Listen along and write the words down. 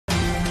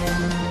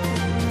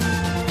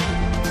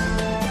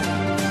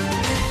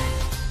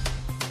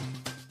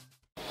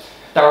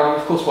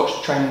course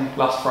watched training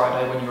last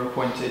Friday when you were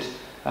appointed,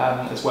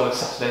 as well as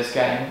Saturday's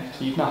game.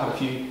 So you've now had a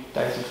few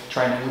days of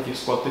training with your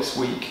squad this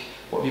week.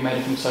 What have you made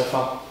of them so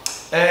far?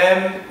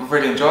 I've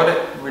really enjoyed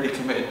it. Really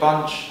committed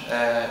bunch.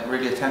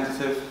 Really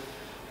attentive.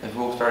 They've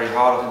worked very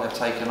hard. I think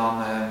they've taken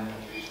on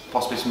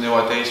possibly some new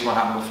ideas from what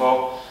happened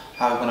before,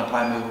 how we're going to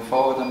play moving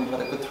forward, and we've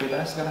had a good 3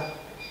 days together.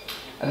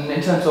 And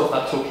in terms of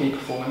that Torquay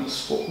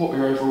performance, what were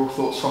your overall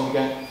thoughts from the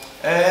game?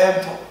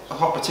 I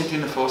thought particularly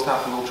in the first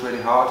half we worked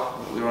really hard.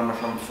 We were on the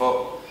front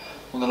foot,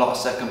 won a lot of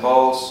second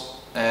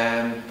balls,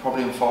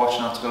 probably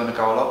unfortunate to go in a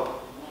goal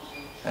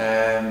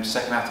up.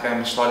 Second half of the game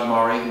was slightly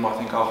more even, but I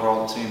think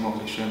overall the team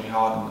worked extremely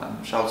hard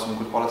and showed some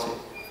good quality.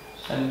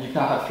 And you've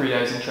now had 3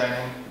 days in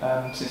training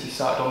since you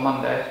started on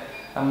Monday.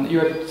 Are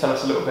you able to tell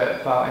us a little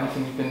bit about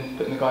anything you've been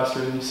putting the guys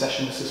through in these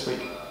sessions this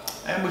week?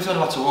 We've done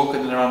lots of work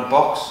in and around the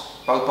box,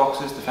 both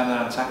boxes, defending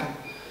and attacking,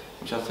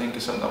 which I think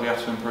is something that we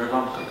have to improve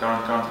on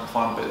going to the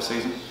final bit of the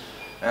season.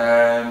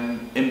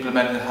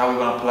 Implementing how we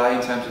want to play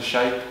in terms of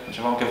shape, which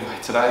I won't give away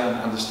today,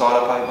 and the style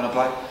of play we want to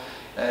play.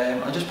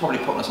 And just probably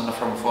putting us on the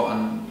front foot,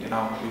 and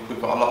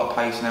we've got a lot of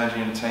pace and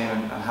energy in the team,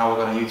 and how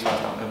we're going to utilise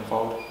that moving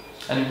forward.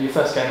 And your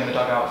first game in the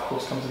dugout, of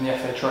course, comes in the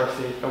FA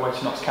Trophy away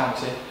to Notts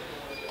County.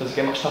 Does it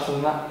get much tougher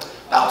than that?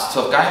 That was a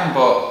tough game,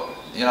 but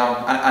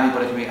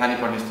anybody can beat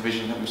anybody in this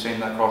division. I think we've seen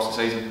that across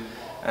the season,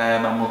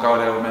 and we'll go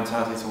there with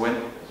mentality to win.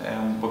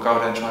 We'll go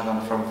there and try and go on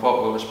the front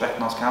foot. We'll respect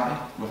Notts County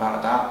without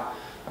a doubt.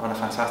 They've had a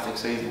fantastic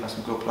season. They've got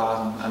some good players,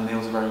 and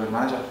Neil's a very good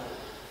manager.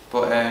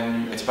 But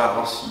it's about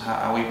us and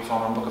how we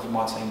perform. I'm looking for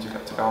my team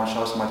to go and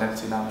show some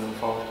identity now moving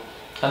forward.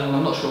 And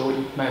I'm not sure what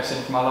you may have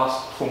seen from our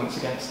last performance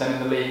against them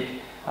in the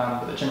league,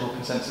 but the general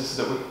consensus is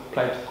that we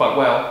played quite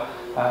well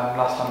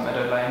last time at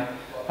Meadow Lane.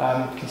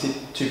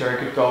 Conceded 2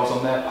 very good goals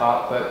on their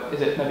part, but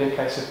is it maybe a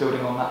case of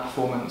building on that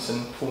performance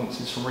and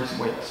performances from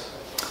recent weeks?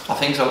 I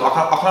think so.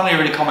 I can only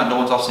really comment on the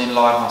ones I've seen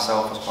live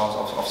myself, I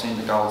suppose. I've seen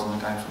the goals in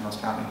the game from Notts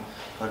County.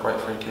 Got a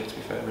great free kick, to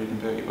be fair, really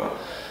beauty. But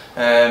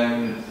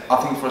I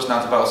think for us now,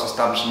 it's about us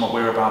establishing what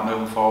we're about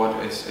moving forward.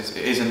 It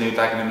is a new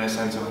Dagenham in the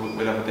sense of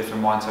we'll have a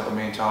different mindset with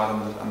me in charge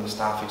and the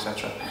staff,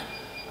 etc.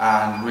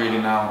 And really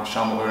now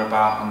showing what we're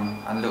about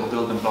and little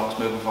building blocks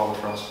moving forward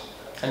for us.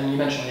 And you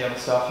mentioned the other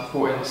staff. You've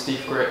brought in Steve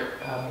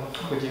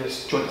Gritt with you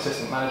as joint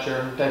assistant manager,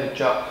 and David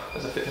Jupp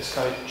as a fitness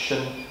coach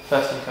and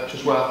first team coach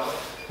as well.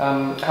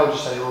 How would you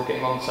say you're all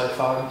getting on so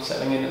far and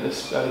settling in at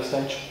this early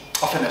stage?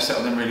 I think they've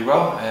settled in really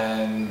well.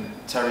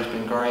 Terry's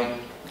been great,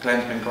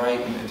 Glenn's been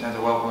great in terms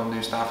of welcoming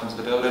new staff into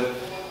the building.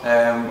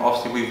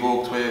 Obviously we've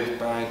worked with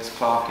Braggs,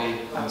 Clarkey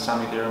and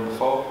Sammy Deering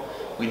before.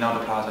 We know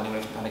the players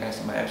anyway from playing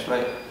against them at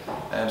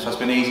Ebbsfleet. So it's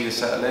been easy to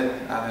settle in,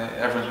 and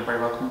everyone's been very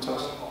welcoming to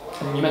us.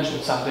 And you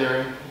mentioned Sam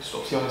Deering, who's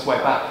obviously on his way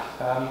back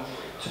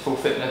to full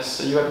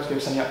fitness. Are you able to give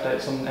us any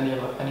updates on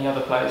any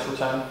other players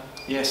returning?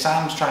 Yeah,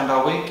 Sam's trained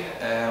all week.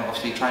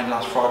 Obviously he trained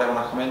last Friday when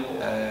I come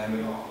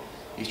in.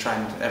 He's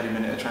trained every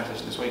minute of the training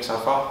session this week so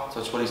far,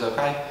 so he's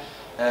okay.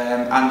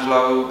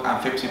 Angelo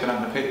and Fipsy have been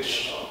on the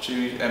pitch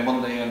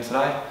Monday and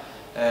today.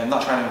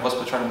 Not training with us,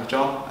 but training with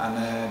John,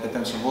 and they've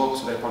done some work,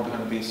 so they're probably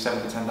going to be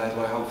 7 to 10 days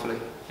away, hopefully,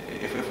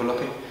 if we're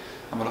lucky.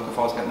 And we're looking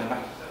forward to getting them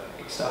back.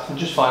 Stuff. And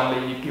just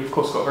finally, you of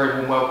course got a very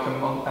warm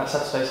welcome at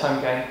Saturday's home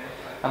game.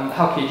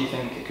 How key do you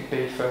think it could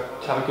be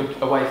to have a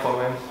good away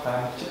following,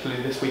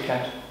 particularly this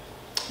weekend?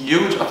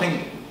 Huge. I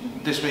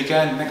think this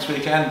weekend, next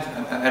weekend,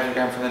 and every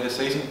game for the end of the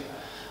season.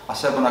 I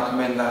said when I come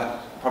in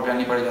that probably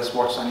anybody that's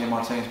watched any of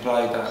my teams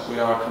play, that we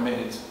are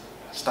committed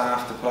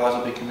staff, the players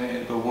will be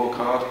committed, we'll work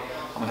hard,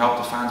 and we hope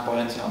the fans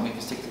buy into it, and we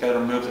can stick together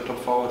and move the club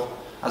forward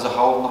as a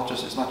whole.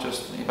 It's not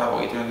just about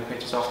what you do on the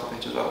pitch, it's off the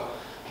pitch as well.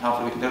 And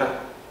hopefully we can do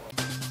that.